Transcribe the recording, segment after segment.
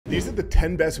These are the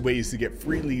 10 best ways to get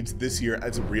free leads this year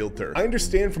as a realtor. I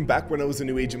understand from back when I was a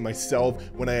new agent myself,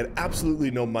 when I had absolutely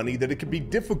no money, that it can be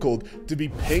difficult to be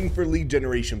paying for lead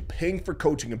generation, paying for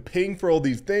coaching, and paying for all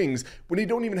these things when you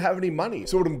don't even have any money.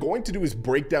 So what I'm going to do is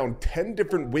break down 10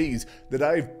 different ways that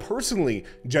I've personally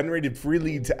generated free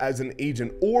leads as an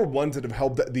agent, or ones that have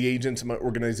helped the agents in my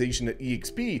organization at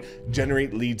EXP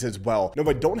generate leads as well. Now,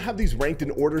 I don't have these ranked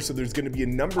in order, so there's going to be a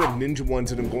number of ninja ones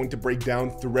that I'm going to break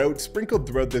down sprinkled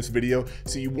throughout this video.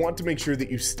 So you want to make sure that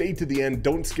you stay to the end,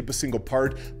 don't skip a single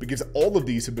part, because all of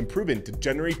these have been proven to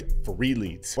generate free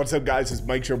leads. What's up, guys? It's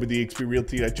Mike Sharp with EXP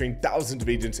Realty. I train thousands of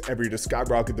agents every year to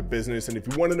skyrocket their business. And if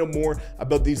you want to know more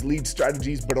about these lead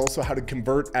strategies, but also how to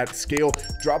convert at scale,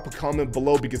 drop a comment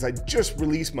below, because I just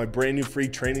released my brand new free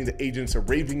training that agents are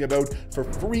raving about for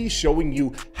free, showing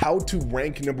you how to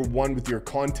rank #1 with your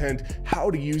content,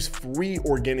 how to use free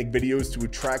organic videos to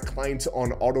attract clients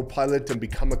on autopilot and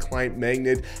become a client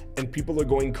magnet. And people are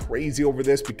going crazy over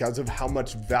this because of how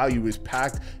much value is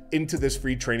packed into this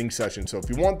free training session. So if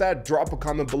you want that, drop a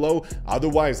comment below.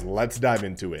 Otherwise, let's dive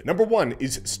into it. #1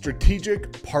 is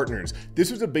strategic partners.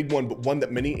 This was a big one, but one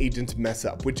that many agents mess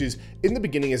up, which is in the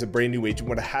beginning as a brand new agent,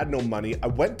 when I had no money, I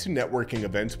went to networking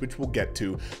events, which we'll get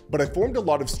to, but I formed a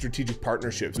lot of strategic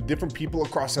partnerships with different people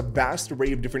across a vast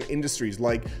array of different industries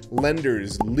like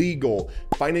lenders, legal,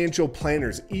 financial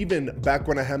planners. Even back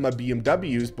when I had my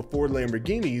BMWs before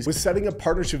Lamborghinis, was setting up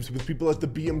partnerships with people at the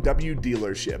BMW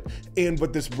dealership. And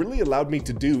what this really allowed me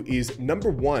to do is,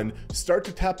 #1, start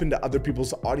to tap into other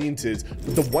people's audiences.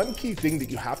 But the one key thing that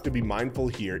you have to be mindful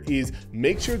here is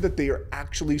make sure that they are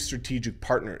actually strategic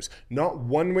partners, not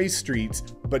one-way streets,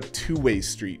 but two-way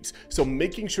streets. So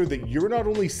making sure that you're not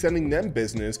only sending them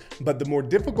business, but the more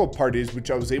difficult part is,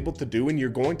 which I was able to do, and you're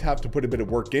going to have to put a bit of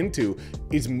work into,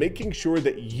 is making sure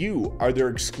that you are their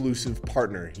exclusive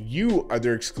partner. You are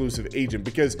their exclusive agent,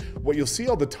 because what you'll see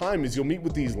all the time is you'll meet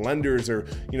with these lenders or,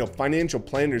 financial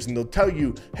planners, and they'll tell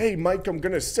you, hey, Mike, I'm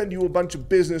going to send you a bunch of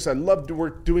business. I love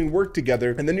doing work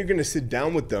together. And then you're going to sit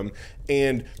down with them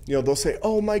and, they'll say,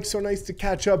 oh, Mike, so nice to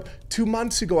catch up. 2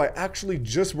 months ago, I actually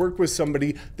just worked with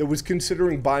somebody that was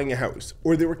considering buying a house,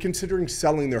 or they were considering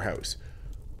selling their house.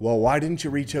 Well, why didn't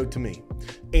you reach out to me?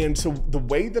 And so the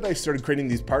way that I started creating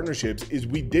these partnerships is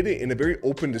we did it in a very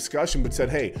open discussion, but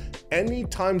said, hey,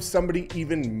 anytime somebody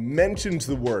even mentions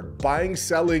the word buying,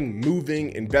 selling, moving,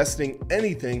 investing,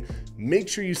 anything, make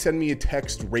sure you send me a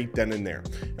text right then and there.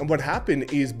 And what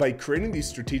happened is, by creating these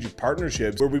strategic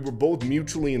partnerships where we were both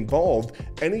mutually involved,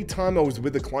 anytime I was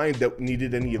with a client that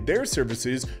needed any of their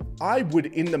services, I would,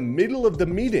 in the middle of the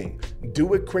meeting,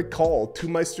 do a quick call to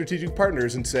my strategic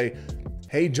partners and say,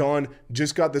 hey, John,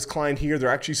 just got this client here. They're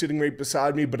actually sitting right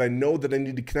beside me, but I know that I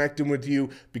need to connect them with you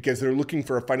because they're looking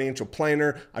for a financial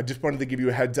planner. I just wanted to give you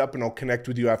a heads up, and I'll connect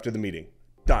with you after the meeting.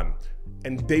 Done.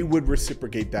 And they would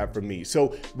reciprocate that from me.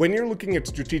 So when you're looking at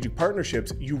strategic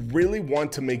partnerships, you really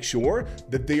want to make sure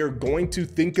that they are going to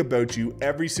think about you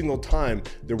every single time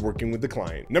they're working with the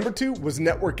client. #2 was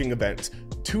networking events.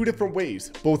 2 different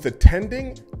ways, both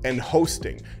attending and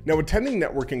hosting. Now, attending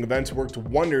networking events worked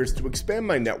wonders to expand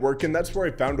my network, and that's where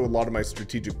I found a lot of my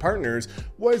strategic partners,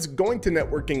 was going to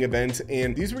networking events.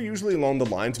 And these were usually along the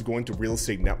lines of going to real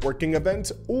estate networking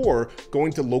events, or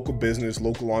going to local business,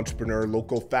 local entrepreneur,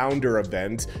 local founder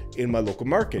events in my local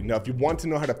market. Now, if you want to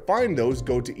know how to find those,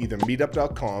 go to either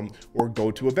meetup.com or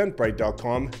go to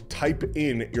eventbrite.com, type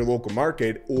in your local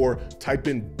market, or type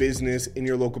in business in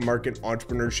your local market,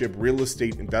 entrepreneurship, real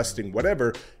estate, investing,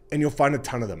 whatever, and you'll find a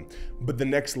ton of them. But the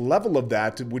next level of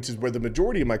that, which is where the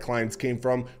majority of my clients came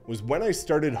from, was when I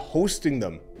started hosting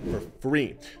them for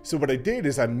free. So what I did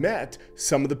is I met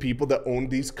some of the people that owned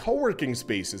these co-working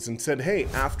spaces and said, hey,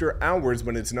 after hours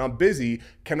when it's not busy,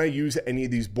 can I use any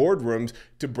of these boardrooms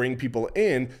to bring people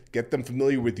in, get them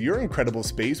familiar with your incredible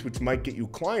space, which might get you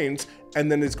clients,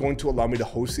 and then it's going to allow me to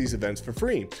host these events for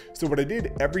free. So what I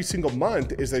did every single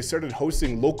month is I started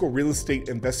hosting local real estate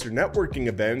investor networking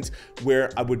events where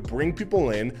I would bring people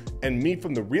in, and me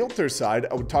from the realtor side,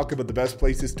 I would talk about the best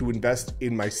places to invest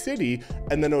in my city,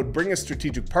 and then I would bring a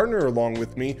strategic partner along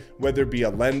with me, whether it be a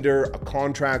lender, a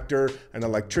contractor, an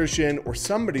electrician, or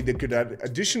somebody that could add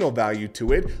additional value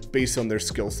to it based on their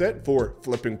skill set for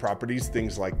flipping properties,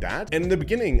 things like that. And in the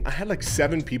beginning, I had like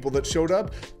 7 people that showed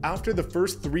up. After the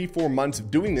first 3-4 months, months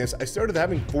of doing this, I started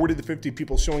having 40 to 50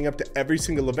 people showing up to every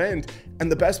single event.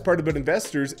 And the best part about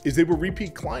investors is they were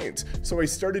repeat clients. So I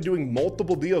started doing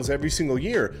multiple deals every single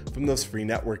year from those free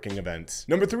networking events.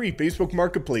 Number 3, Facebook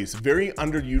Marketplace. Very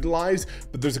underutilized,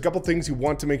 but there's a couple things you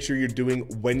want to make sure you're doing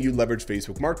when you leverage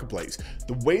Facebook Marketplace.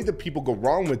 The way that people go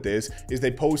wrong with this is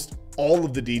they post all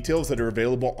of the details that are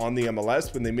available on the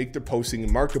MLS when they make their posting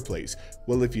in Marketplace.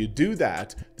 Well, if you do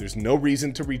that, there's no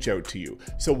reason to reach out to you.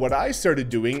 So what I started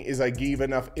doing is I gave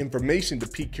enough information to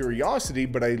pique curiosity,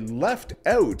 but I left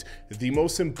out the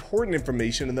most important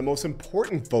information and the most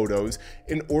important photos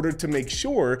in order to make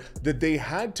sure that they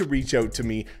had to reach out to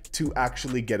me to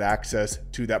actually get access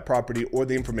to that property or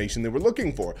the information they were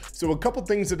looking for. So a couple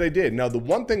things that I did. Now, the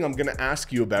one thing I'm going to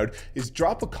ask you about is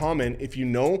drop a comment if you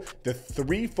know the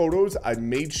 3 photos I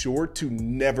made sure to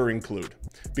never include.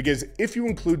 Because if you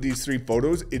include these 3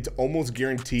 photos, it's almost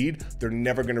guaranteed they're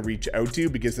never going to reach out to you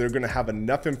because they're going to have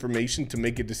enough information to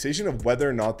make a decision of whether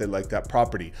or not they like that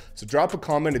property. So drop a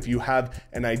comment if you have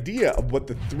an idea of what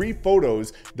the 3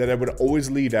 photos that I would always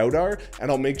leave out are,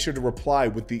 and I'll make sure to reply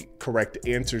with the correct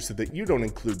answer so that you don't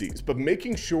include these. But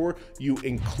making sure you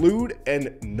include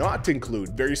and not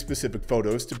include very specific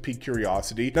photos to pique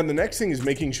curiosity. Now, the next thing is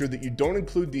making sure that you don't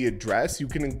include the address. You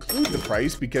can include the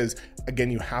price because, again,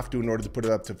 you have to in order to put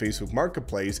it up to Facebook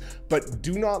Marketplace, but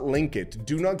do not link it.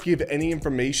 Do not give any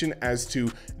information as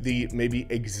to the maybe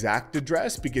exact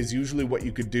address, because usually what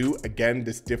you could do, again,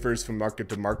 this differs from market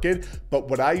to market, but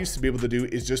what I used to be able to do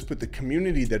is just put the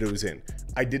community that it was in.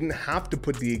 I didn't have to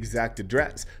put the exact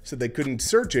address, so they couldn't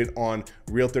search it on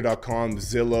Realtor.com,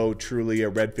 Zillow,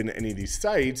 Trulia, Redfin, any of these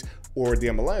sites, or the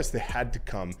MLS. They had to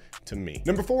come to me.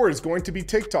 Number 4 is going to be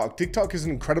TikTok. TikTok is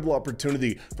an incredible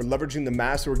opportunity for leveraging the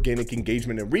mass organic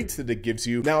engagement and reach that it gives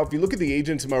you. Now, if you look at the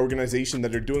agents in my organization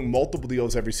that are doing multiple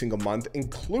deals every single month,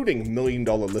 including $1 million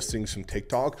listings from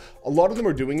TikTok, a lot of them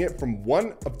are doing it from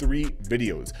one of 3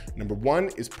 videos. Number 1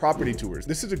 is property tours.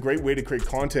 This is a great way to create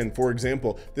content. For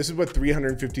example, this is what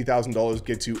 $350,000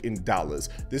 gets you in Dallas.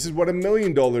 This is what $1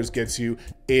 million gets you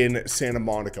in Santa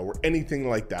Monica or anything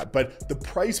like that. But the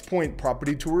price point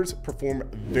property tours perform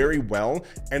very well,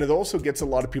 and it also gets a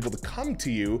lot of people to come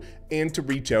to you and to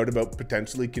reach out about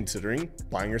potentially considering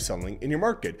buying or selling in your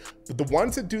market. But the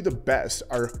ones that do the best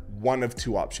are one of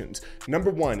 2 options. Number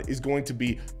 1 is going to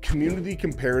be community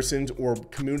comparisons or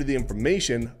community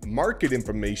information, market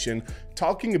information,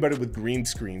 talking about it with green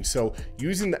screen. So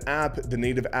using the app, the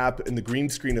native app, and the green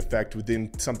screen effect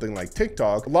within something like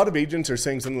TikTok, a lot of agents are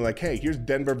saying something like, hey, here's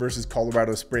Denver versus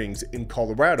Colorado Springs. In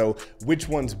Colorado, which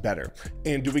one's better?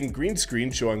 And doing green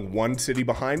screen, showing one city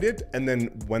behind it, and then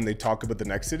when they talk about the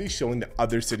next city, showing the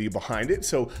other city behind it.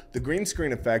 So the green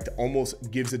screen effect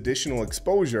almost gives additional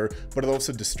exposure, but it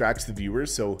also distracts the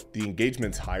viewers, so the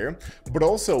engagement's higher. But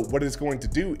also what it's going to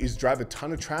do is drive a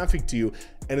ton of traffic to you,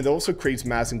 and it also creates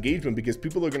mass engagement because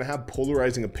people are going to have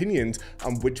polarizing opinions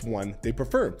on which one they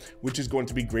prefer, which is going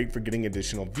to be great for getting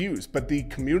additional views. But the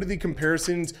community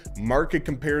comparisons, market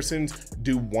comparisons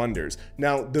do wonders.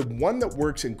 Now, the one that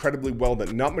works incredibly well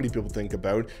that not many people think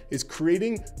about is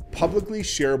creating publicly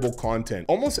shareable content.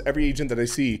 Almost every agent that I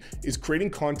see is creating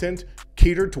content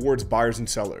catered towards buyers and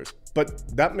sellers, but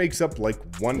that makes up like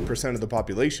 1% of the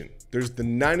population. There's the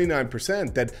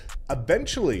 99% that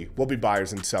eventually will be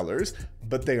buyers and sellers,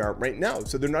 but they aren't right now.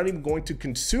 So they're not even going to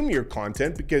consume your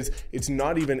content because it's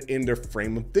not even in their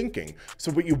frame of thinking.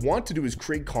 So what you want to do is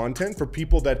create content for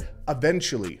people that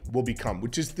eventually will become,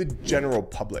 which is the general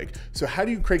public. So how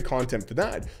do you create content for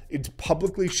that? It's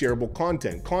publicly shareable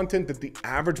content, content that the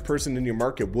average person in your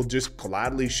market will just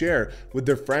gladly share with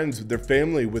their friends, with their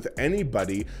family, with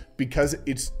anybody, because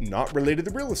it's not related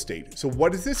to real estate. So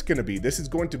what is this going to be? This is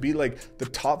going to be like the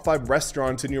top 5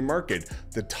 restaurants in your market,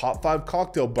 the top 5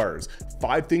 cocktail bars,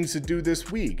 5 things to do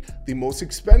this week, the most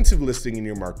expensive listing in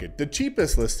your market, the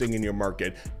cheapest listing in your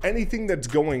market, anything that's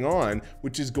going on,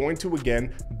 which is going to,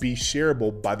 again, be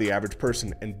shareable by the average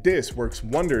person. And this works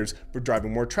wonders for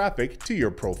driving more traffic to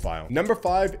your profile. Number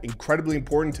 5, incredibly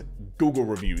important, Google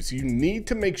reviews. You need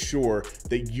to make sure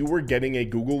that you are getting a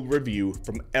Google review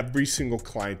from every single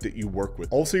client that you work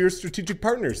with. Also, your strategic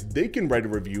partners, they can write a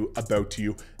review about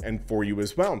you and for you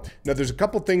as well. Now, there's a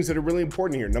couple things that are really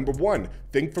important here. Number 1,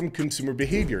 think from consumer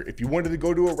behavior. If you wanted to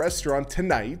go to a restaurant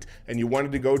tonight and you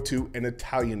wanted to go to an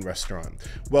Italian restaurant,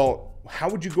 well, how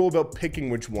would you go about picking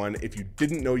which one if you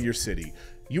didn't know your city?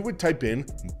 You would type in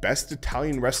best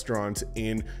Italian restaurants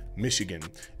in Michigan.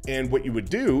 And what you would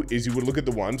do is you would look at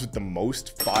the ones with the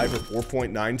most 5 or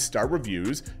 4.9 star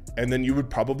reviews, and then you would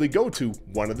probably go to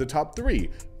one of the top 3.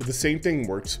 But the same thing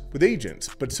works with agents.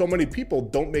 But so many people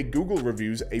don't make Google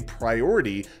reviews a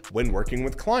priority when working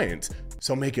with clients.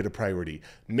 So make it a priority.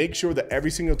 Make sure that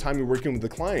every single time you're working with a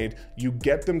client, you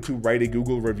get them to write a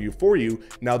Google review for you.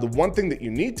 Now, the one thing that you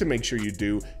need to make sure you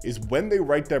do is when they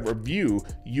write that review,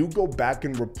 you go back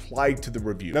and reply to the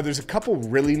review. Now, there's a couple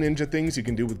really ninja things you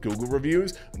can do with Google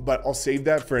reviews, but I'll save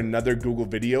that for another Google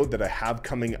video that I have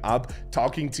coming up,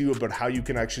 talking to you about how you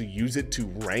can actually use it to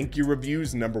rank your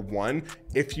reviews #1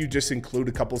 if you just include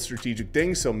a couple strategic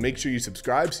things. So make sure you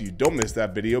subscribe so you don't miss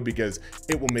that video, because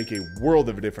it will make a world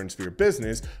of a difference for your business.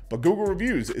 But Google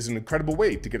reviews is an incredible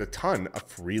way to get a ton of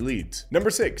free leads. Number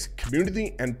 6,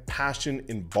 community and passion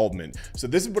involvement. So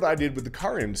this is what I did with the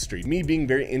car industry. Me being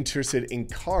very interested in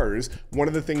cars, one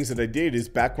of the things that I did is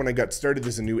back when I got started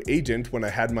as a new agent, when I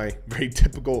had my very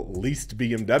typical leased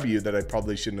BMW that I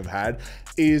probably shouldn't have had,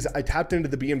 is I tapped into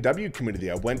the BMW community.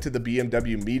 I went to the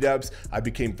BMW meetups, I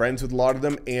became friends with a lot of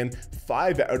them, and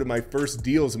 5 out of my first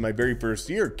deals in my very first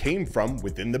year came from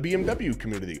within the BMW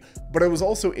community. But I was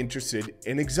also interested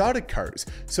in exotic cars.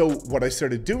 So what I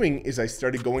started doing is I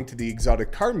started going to the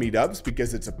exotic car meetups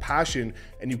because it's a passion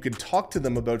and you can talk to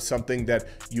them about something that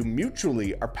you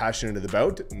mutually are passionate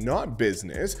about, not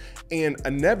business. And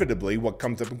inevitably what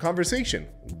comes up in conversation,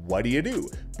 what do you do?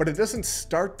 But it doesn't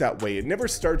start that way. It never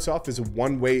starts off as a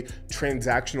one-way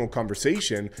transactional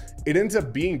conversation. It ends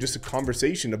up being just a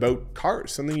conversation about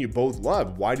cars, something you both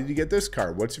love. Why did you get this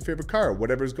car? What's your favorite car?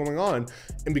 Whatever's going on.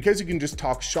 And because you can just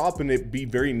talk shop and it be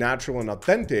very natural and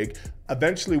authentic,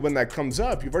 eventually when that comes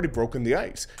up, you've already broken the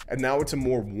ice. And now it's a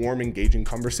more warm, engaging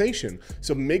conversation.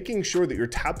 So making sure that you're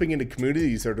tapping into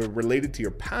communities that are related to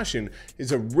your passion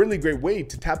is a really great way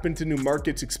to tap into new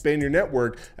markets, expand your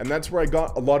network. And that's where I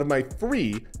got a lot of my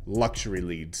free luxury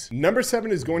leads. Number 7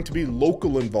 is going to be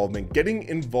local involvement, getting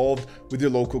involved with your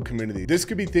local community. This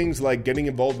could be things like getting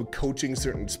involved with coaching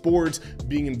certain sports,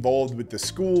 being involved with the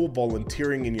school,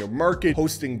 volunteering in your market,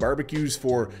 hosting barbecues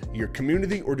for your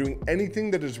community, or doing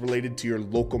anything that is related to your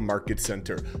local market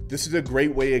center. This is a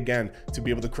great way, again, to be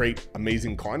able to create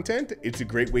amazing content. It's a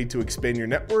great way to expand your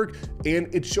network,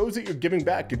 and it shows that you're giving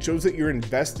back. It shows that you're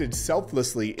invested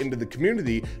selflessly into the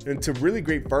community, and it's a really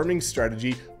great farming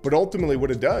strategy. But ultimately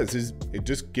what it does is it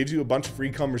just gives you a bunch of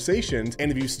free conversations. And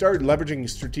if you start leveraging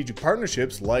strategic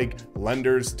partnerships like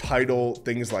lenders, title,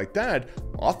 things like that,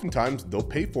 oftentimes they'll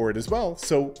pay for it as well.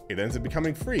 So it ends up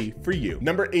becoming free for you.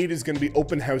 Number 8 is going to be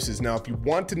open houses. Now, if you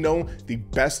want to know the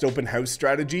best open house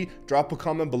strategy, drop a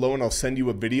comment below and I'll send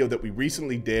you a video that we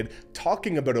recently did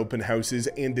talking about open houses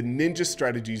and the ninja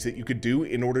strategies that you could do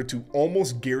in order to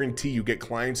almost guarantee you get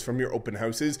clients from your open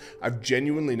houses. I've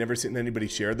genuinely never seen anybody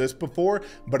share this before,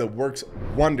 but it works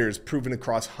wonders, proven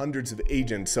across hundreds of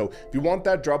agents. So if you want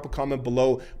that, drop a comment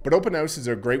below. But open houses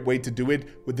are a great way to do it,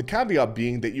 with the caveat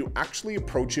being that you actually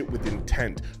approach it with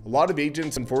intent. A lot of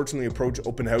agents unfortunately approach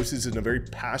open houses in a very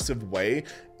passive way,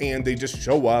 and they just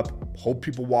show up, hope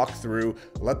people walk through,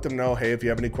 let them know, hey, if you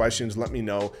have any questions, let me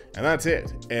know, and that's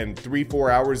it. And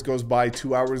 3-4 hours goes by,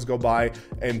 2 hours go by,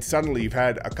 and suddenly you've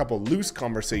had a couple loose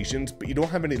conversations, but you don't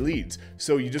have any leads.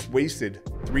 So you just wasted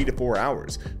 3 to 4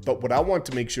 hours. But what I want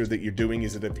to make sure that you're doing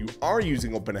is that if you are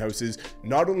using open houses,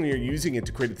 not only are you using it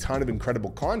to create a ton of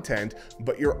incredible content,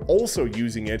 but you're also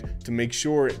using it to make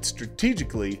sure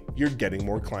strategically you're getting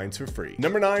more clients for free.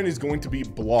 Number 9 is going to be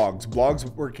blogs. Blogs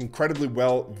work incredibly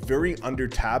well, very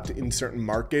undertapped in certain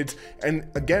markets. And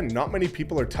again, not many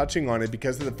people are touching on it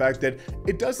because of the fact that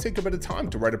it does take a bit of time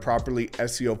to write a properly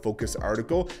SEO focused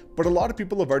article, but a lot of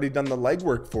people have already done the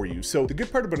legwork for you. So the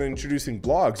good part about introducing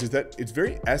blogs is that it's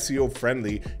very SEO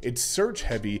friendly, it's search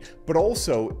heavy, but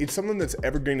also it's something that's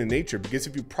evergreen in nature, because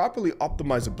if you properly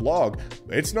optimize a blog,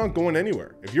 it's not going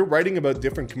anywhere. If you're writing about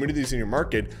different communities in your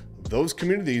market, those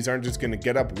communities aren't just going to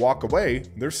get up, walk away,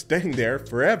 they're staying there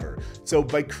forever. So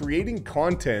by creating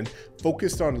content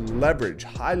focused on leverage,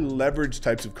 high leverage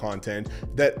types of content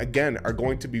that again are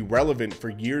going to be relevant for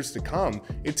years to come,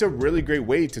 it's a really great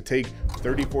way to take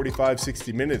 30, 45,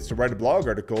 60 minutes to write a blog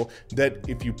article that,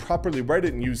 if you properly write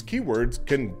it and use keywords,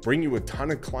 can bring you a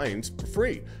ton of clients for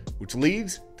free. Which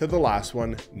leads to the last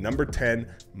one, number 10,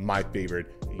 my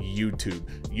favorite, YouTube.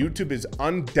 YouTube is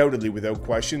undoubtedly, without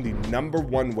question, the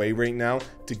 #1 way right now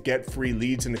to get free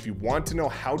leads. And if you want to know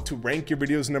how to rank your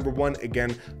videos #1,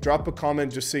 again, drop a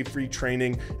comment, just say free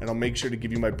training, and I'll make sure to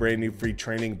give you my brand new free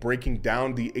training breaking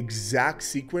down the exact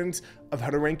sequence of how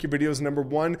to rank your videos number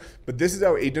one, but this is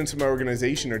how agents in my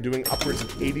organization are doing upwards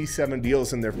of 87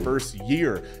 deals in their first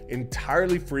year,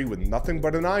 entirely free with nothing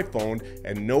but an iPhone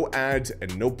and no ads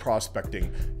and no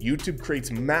prospecting. YouTube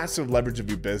creates massive leverage of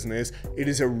your business. It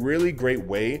is a really great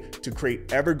way to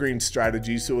create evergreen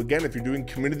strategies. So again, if you're doing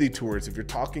community tours, if you're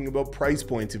talking about price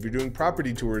points, if you're doing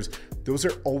property tours, those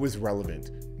are always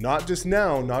relevant. Not just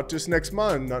now, not just next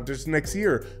month, not just next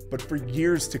year, but for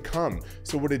years to come.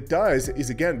 So what it does is,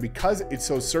 again, because it's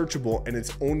so searchable and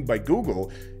it's owned by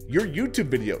Google, your YouTube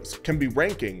videos can be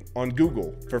ranking on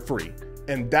Google for free.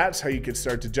 And that's how you can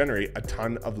start to generate a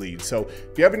ton of leads. So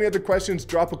if you have any other questions,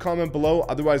 drop a comment below.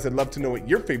 Otherwise, I'd love to know what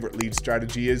your favorite lead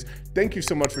strategy is. Thank you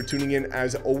so much for tuning in.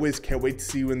 As always, can't wait to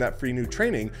see you in that free new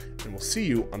training, and we'll see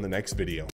you on the next video.